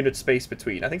 2-unit space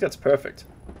between. I think that's perfect.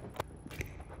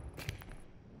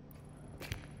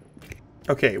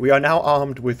 Okay, we are now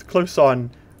armed with close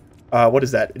on, what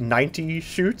is that, 90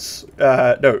 shoots?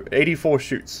 No, 84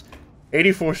 shoots.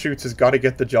 84 shoots has got to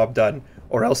get the job done,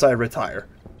 or else I retire.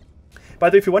 By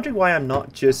the way, if you're wondering why I'm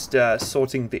not just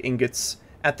sorting the ingots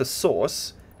at the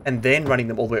source and then running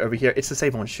them all the way over here, it's to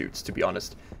save on shoots, to be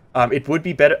honest. It would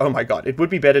be better, oh my god, it would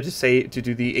be better to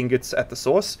do the ingots at the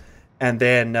source and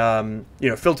then, you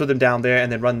know, filter them down there and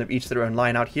then run them each their own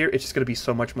line out here. It's just going to be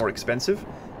so much more expensive.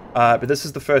 But this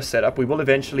is the first setup. We will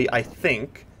eventually, I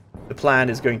think, the plan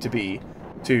is going to be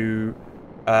to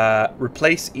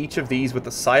replace each of these with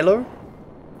a silo.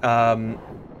 Oh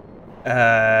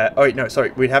wait, no,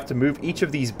 sorry. We'd have to move each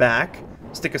of these back,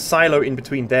 stick a silo in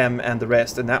between them and the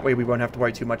rest, and that way we won't have to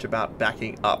worry too much about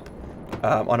backing up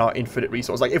on our infinite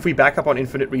resource. Like, if we back up on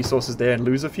infinite resources there and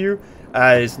lose a few,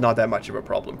 it's not that much of a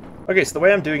problem. Okay, so the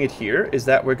way I'm doing it here is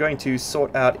that we're going to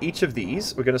sort out each of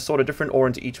these. We're going to sort a different ore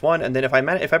into each one, and then if I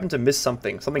happen to miss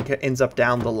something ends up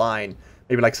down the line,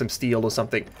 maybe like some steel or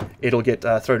something, it'll get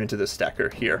thrown into this stacker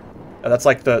here. That's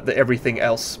like the everything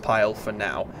else pile for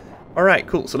now. Alright,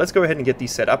 cool. So let's go ahead and get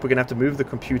these set up. We're going to have to move the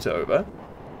computer over.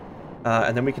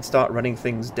 And then we can start running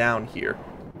things down here.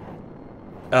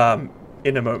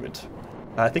 In a moment.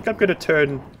 I think I'm going to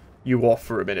turn you off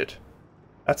for a minute.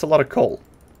 That's a lot of coal.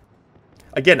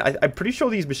 Again, I'm pretty sure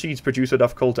these machines produce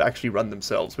enough coal to actually run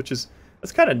themselves,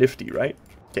 that's kind of nifty, right?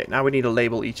 Okay, now we need to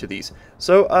label each of these.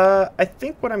 So, I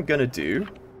think what I'm going to do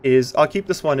is, I'll keep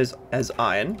this one as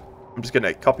iron. I'm just going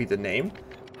to copy the name.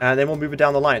 And then we'll move it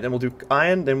down the line. Then we'll do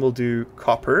iron, then we'll do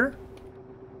copper.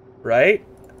 Right?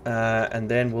 And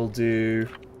then we'll do...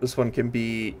 This one can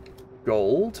be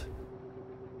gold.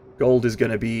 Gold's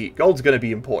going to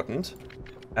be important.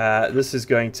 This is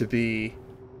going to be...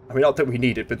 I mean, not that we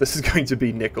need it, but this is going to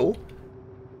be nickel.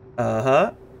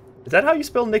 Uh-huh. Is that how you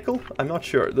spell nickel? I'm not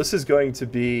sure. This is going to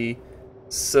be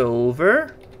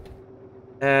silver.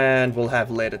 And we'll have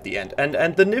lead at the end.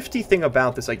 And the nifty thing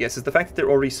about this, I guess, is the fact that they're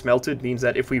already smelted means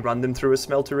that if we run them through a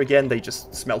smelter again, they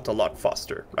just smelt a lot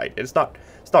faster, right? It's not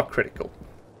critical.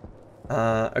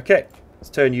 Okay, let's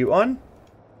turn you on.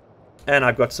 And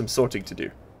I've got some sorting to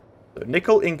do. So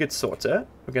nickel ingot sorter.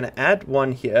 We're going to add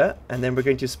one here, and then we're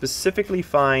going to specifically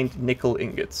find nickel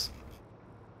ingots.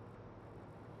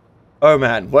 Oh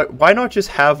man, why not just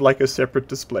have like a separate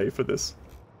display for this?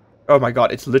 Oh my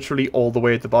god, it's literally all the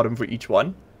way at the bottom for each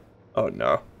one. Oh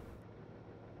no.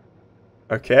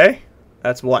 Okay,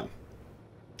 that's one.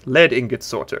 Lead ingot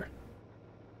sorter.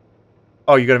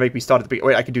 Oh, you're going to make me start at the beginning.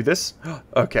 Wait, I can do this?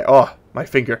 Okay, oh, my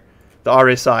finger. The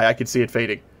RSI, I can see it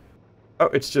fading. Oh,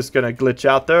 it's just going to glitch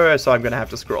out there, so I'm going to have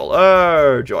to scroll.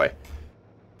 Oh, joy.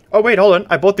 Oh, wait, hold on.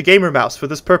 I bought the gamer mouse for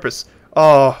this purpose.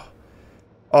 Oh.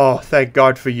 Oh, thank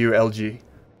God for you, LG.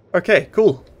 Okay,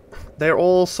 cool. They're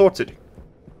all sorted.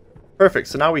 Perfect.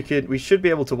 So now we should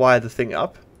be able to wire the thing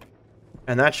up.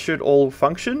 And that should all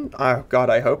function. Oh,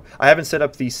 God, I hope. I haven't set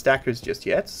up these stackers just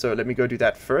yet, so let me go do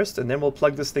that first, and then we'll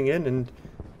plug this thing in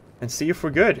and see if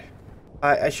we're good.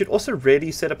 I should also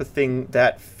really set up a thing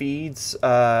that feeds...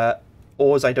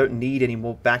 ores I don't need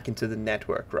anymore back into the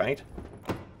network, right?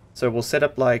 So we'll set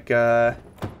up like a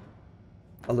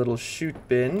little chute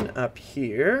bin up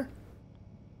here.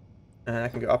 And I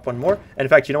can go up one more. And in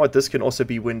fact, you know what? This can also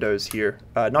be windows here.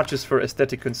 Not just for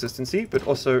aesthetic consistency, but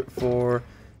also for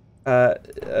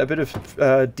a bit of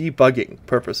debugging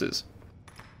purposes.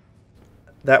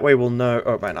 That way we'll know...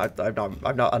 Oh man, I've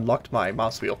not unlocked my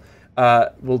mouse wheel.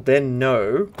 We'll then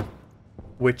know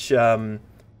which...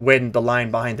 when the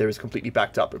line behind there is completely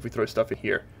backed up if we throw stuff in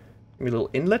here. Give me a little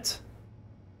inlet.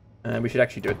 And we should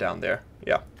actually do it down there.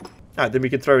 Yeah. Alright, then we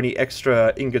can throw any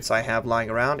extra ingots I have lying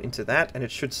around into that, and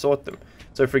it should sort them.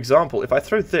 So, for example, if I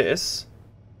throw this...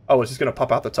 Oh, it's just going to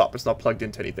pop out the top. It's not plugged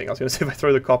into anything. I was going to say if I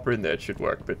throw the copper in there, it should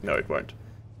work, but no, it won't.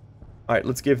 Alright,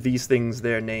 let's give these things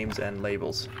their names and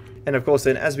labels. And of course,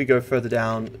 then, as we go further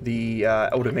down the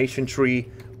automation tree,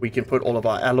 we can put all of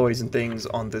our alloys and things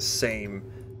on this same...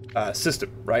 system,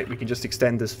 right? We can just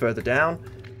extend this further down,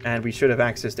 and we should have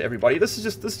access to everybody. This is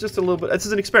just a little bit. This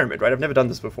is an experiment, right? I've never done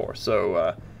this before,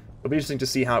 so it'll be interesting to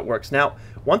see how it works. Now,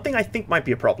 one thing I think might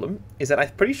be a problem is that I'm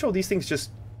pretty sure these things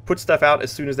just put stuff out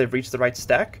as soon as they've reached the right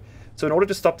stack. So in order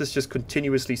to stop this just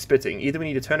continuously spitting, either we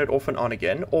need to turn it off and on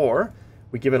again, or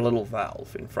we give it a little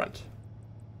valve in front.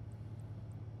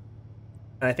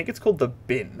 And I think it's called the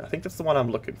bin. I think that's the one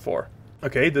I'm looking for.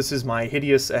 Okay, this is my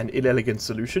hideous and inelegant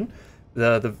solution.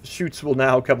 The chutes will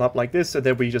now come up like this, and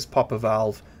then we just pop a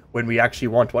valve when we actually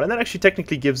want one. And that actually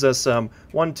technically gives us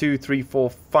 1, 2, 3, 4,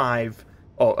 5,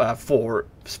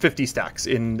 50 stacks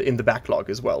in the backlog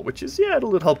as well, which is, yeah,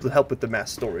 it'll help with the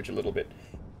mass storage a little bit.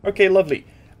 Okay, lovely.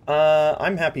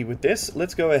 I'm happy with this.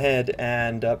 Let's go ahead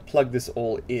and plug this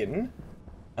all in.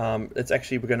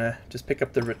 We're gonna just pick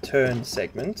up the return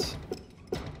segment.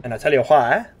 And I tell you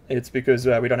why. It's because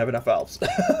we don't have enough valves.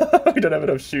 We don't have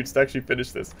enough chutes to actually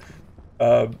finish this.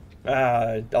 I'll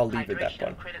leave it that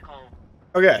one.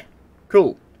 Okay,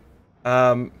 cool.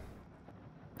 There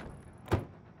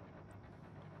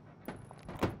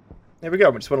we go.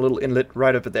 We just want a little inlet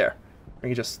right over there. We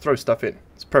can just throw stuff in.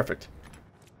 It's perfect.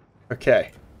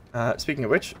 Okay. Speaking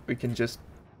of which, we can just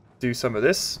do some of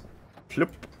this. Floop.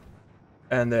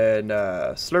 And then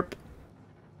slurp.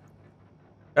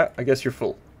 I guess you're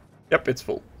full. Yep, it's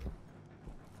full.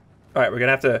 Alright, we're going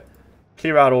to have to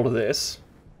clear out all of this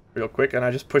real quick. And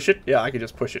I just push it? Yeah, I can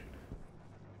just push it.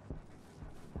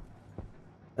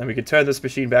 And we can turn this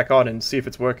machine back on and see if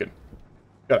it's working.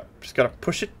 Just gotta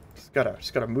push it.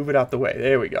 Just gotta move it out the way.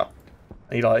 There we go.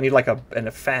 I need like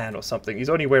a fan or something. These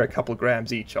only weigh a couple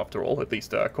grams each, after all, at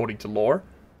least according to lore.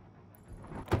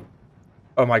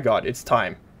 Oh my god, it's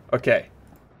time. Okay,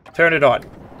 turn it on.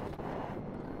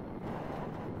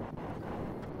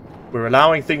 We're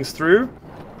allowing things through.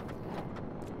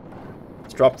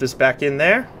 Let's drop this back in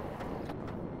there.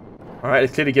 Alright,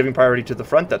 it's clearly giving priority to the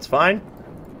front. That's fine.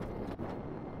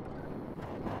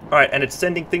 Alright, and it's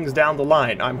sending things down the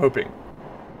line, I'm hoping.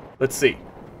 Let's see.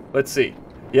 Let's see.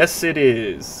 Yes, it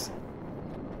is.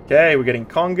 Okay, we're getting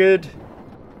congered.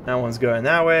 That one's going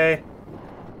that way.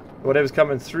 Whatever's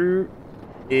coming through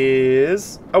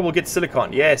is... Oh, we'll get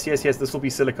silicon. Yes, yes, yes, this will be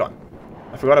silicon.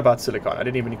 I forgot about silicon. I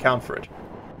didn't even account for it.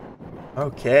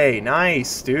 Okay,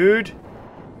 nice, dude.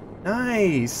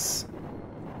 Nice.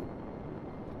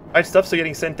 Alright, stuff's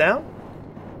getting sent down.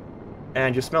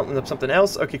 And you're smelting up something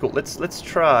else. Okay, cool. Let's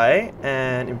try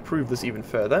and improve this even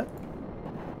further.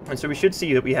 And so we should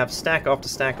see that we have stack after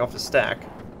stack after stack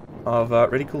of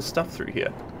really cool stuff through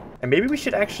here. And maybe we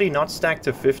should actually not stack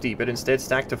to 50, but instead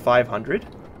stack to 500.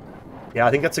 Yeah,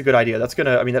 I think that's a good idea. That's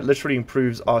gonna, I mean, that literally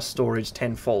improves our storage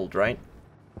tenfold, right?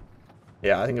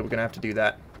 Yeah, I think that we're gonna have to do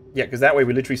that. Yeah, because that way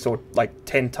we literally store like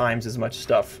 10 times as much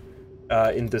stuff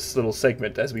in this little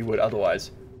segment as we would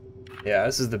otherwise. Yeah,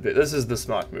 this is the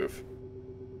smart move.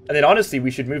 And then honestly, we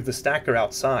should move the stacker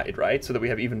outside, right? So that we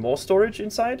have even more storage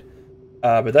inside.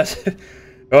 But that's...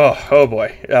 oh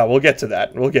boy. Yeah, we'll get to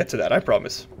that. We'll get to that, I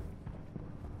promise.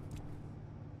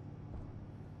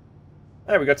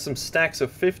 Alright, we got some stacks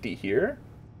of 50 here.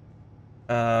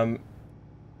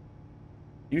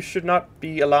 You should not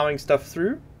be allowing stuff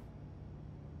through.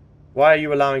 Why are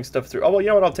you allowing stuff through? Oh, well, you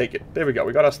know what? I'll take it. There we go.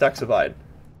 We got our stacks of iron.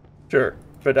 Sure.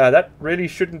 But that really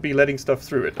shouldn't be letting stuff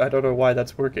through it. I don't know why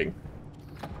that's working.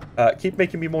 Keep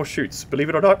making me more chutes. Believe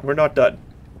it or not, we're not done.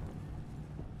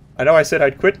 I know I said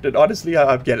I'd quit, and honestly,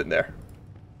 I'm getting there.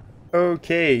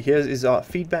 Okay, here is our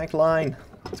feedback line.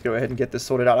 Let's go ahead and get this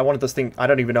sorted out. I wanted this thing... I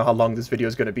don't even know how long this video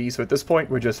is going to be, so at this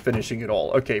point, we're just finishing it all.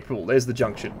 Okay, cool. There's the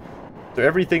junction. So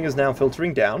everything is now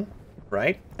filtering down,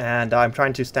 right? And I'm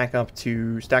trying to stack up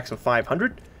to stacks of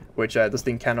 500, which this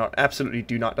thing does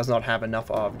not have enough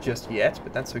of just yet,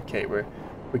 but that's okay. We're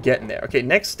getting there. Okay,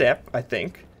 next step, I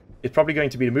think, is probably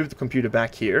going to be to move the computer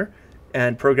back here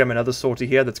and program another sorter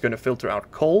here that's going to filter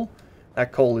out coal.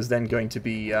 That coal is then going to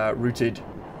be routed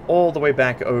all the way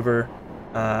back over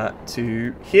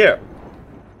to here,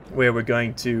 where we're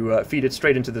going to feed it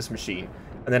straight into this machine.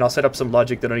 And then I'll set up some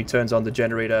logic that only turns on the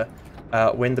generator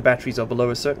when the batteries are below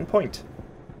a certain point.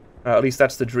 At least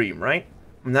that's the dream, right?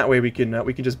 And that way we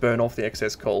can just burn off the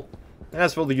excess coal. And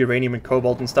as for the uranium and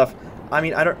cobalt and stuff, I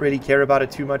mean, I don't really care about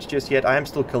it too much just yet. I am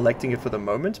still collecting it for the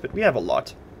moment, but we have a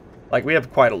lot. Like, we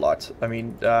have quite a lot. I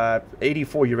mean,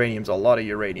 84 uranium's a lot of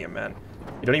uranium, man.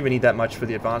 You don't even need that much for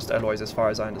the advanced alloys as far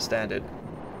as I understand it.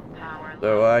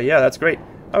 So, yeah, that's great.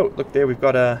 Oh, look there, we've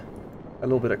got a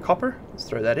little bit of copper. Let's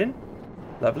throw that in.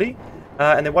 Lovely.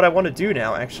 And then what I want to do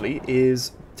now, actually,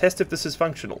 is test if this is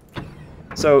functional.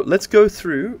 So, let's go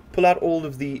through, pull out all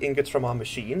of the ingots from our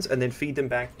machines, and then feed them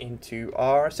back into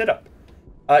our setup.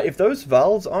 If those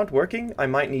valves aren't working, I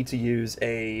might need to use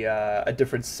a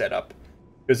different setup.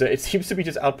 Because it seems to be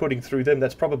just outputting through them.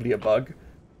 That's probably a bug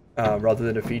rather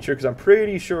than a feature, because I'm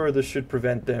pretty sure this should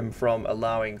prevent them from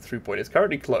allowing throughput. It's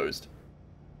currently closed.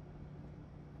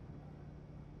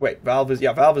 Wait, valve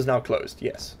is now closed.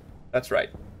 Yes, that's right.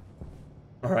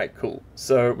 Alright, cool.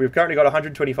 So we've currently got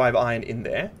 125 iron in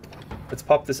there. Let's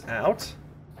pop this out.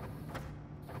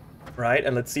 Right,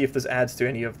 and let's see if this adds to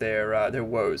any of their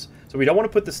woes. So we don't want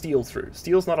to put the steel through.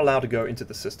 Steel's not allowed to go into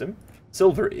the system.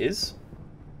 Silver is.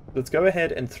 Let's go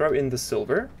ahead and throw in the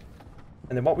silver.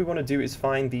 And then what we want to do is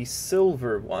find the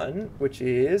silver one, which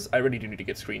is... I really do need to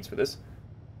get screens for this.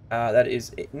 That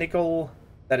is nickel.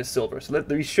 That is silver. So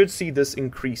we should see this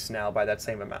increase now by that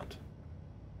same amount.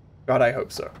 God, I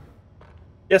hope so.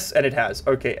 Yes, and it has.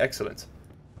 Okay, excellent.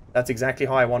 That's exactly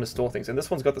how I want to store things. And this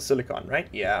one's got the silicon, right?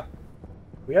 Yeah.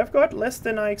 We have got less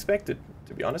than I expected,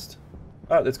 to be honest.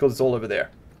 Oh, that's because it's all over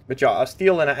there. But yeah, our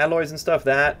steel and our alloys and stuff,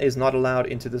 that is not allowed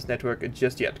into this network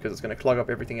just yet, because it's going to clog up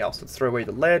everything else. Let's throw away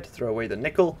the lead, throw away the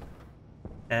nickel,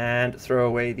 and throw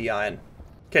away the iron.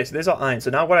 Okay, so there's our iron.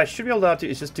 So now what I should be able to do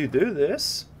is just do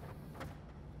this.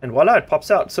 And voila, it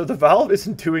pops out. So the valve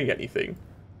isn't doing anything,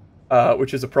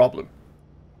 which is a problem.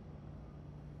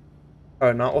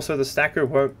 Oh, now also the stacker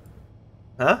won't...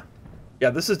 Huh? Yeah,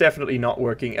 this is definitely not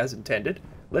working as intended.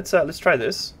 Let's try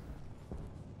this.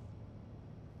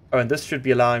 Oh, and this should be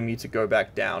allowing me to go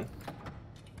back down.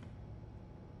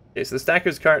 Okay, so the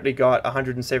stacker's currently got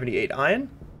 178 iron.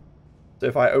 So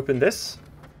if I open this,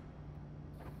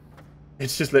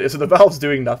 it's just... So the valve's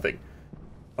doing nothing.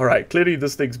 Alright, clearly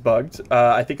this thing's bugged.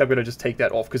 I think I'm going to just take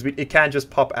that off, because it can just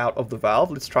pop out of the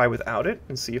valve. Let's try without it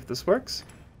and see if this works.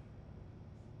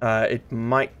 It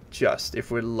might just, if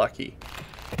we're lucky.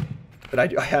 But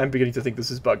I am beginning to think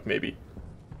this is bugged, maybe.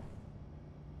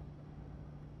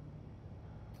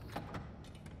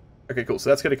 Okay, cool.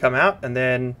 So that's going to come out, and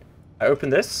then I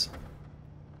open this.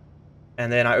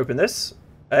 And then I open this.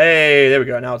 Hey, there we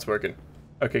go. Now it's working.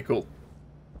 Okay, cool.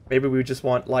 Maybe we just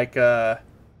want, like, a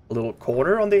little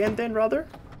corner on the end then, rather?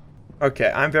 Okay,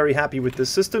 I'm very happy with this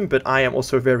system, but I am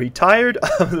also very tired.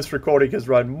 This recording has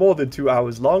run more than 2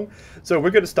 hours long, so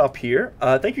we're going to stop here.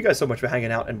 Thank you guys so much for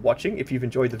hanging out and watching. If you've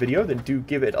enjoyed the video, then do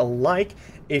give it a like.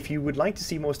 If you would like to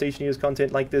see more Stationeers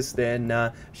content like this, then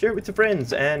share it with your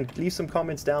friends and leave some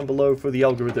comments down below for the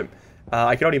algorithm.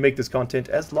 I can only make this content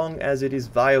as long as it is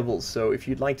viable, so if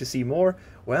you'd like to see more,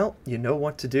 well, you know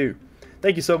what to do.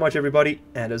 Thank you so much, everybody,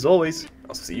 and as always,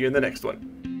 I'll see you in the next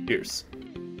one. Cheers.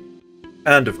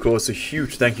 And of course, a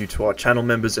huge thank you to our channel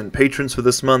members and patrons for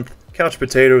this month: Couch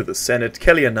Potato, The Senate,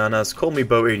 Kelly Ananas, Call Me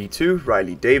Bo 82,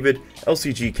 Riley David,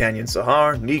 LCG Canyon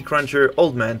Sahar, Knee Cruncher,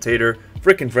 Old Man Tater,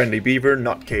 Frickin' Friendly Beaver,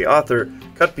 Not K Arthur,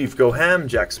 Cut Beef Go Ham,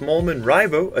 Jack Smallman,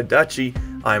 Rivo, Adachi,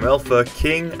 I'm Alpha,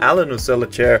 King, Alan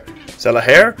Osella Chair, Sella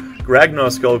Hair, Ragnar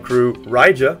Skull Crew,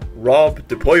 Raija, Rob,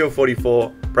 Depoyo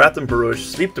 44, Pratham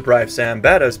Parush, Sleep Deprived Sam,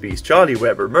 Badass Beast, Charlie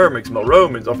Weber, Mermix, Mo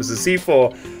Romans, Officer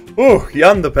C4,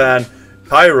 Yam the Pan,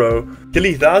 Pyro,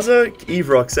 Kilithaza, Eve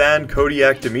Roxanne,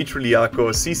 Kodiak, Dimitri Liako,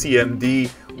 CCMD,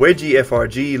 Wedgie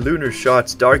FRG, Lunar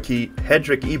Shots, Darky,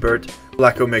 Hedrick Ebert,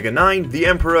 Black Omega 9, The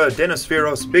Emperor, Dennis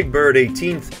Feros, Big Bird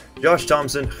 18th, Josh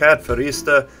Thompson, Chad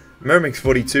Farista, Mermix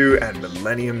 42, and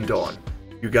Millennium Dawn.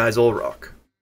 You guys all rock.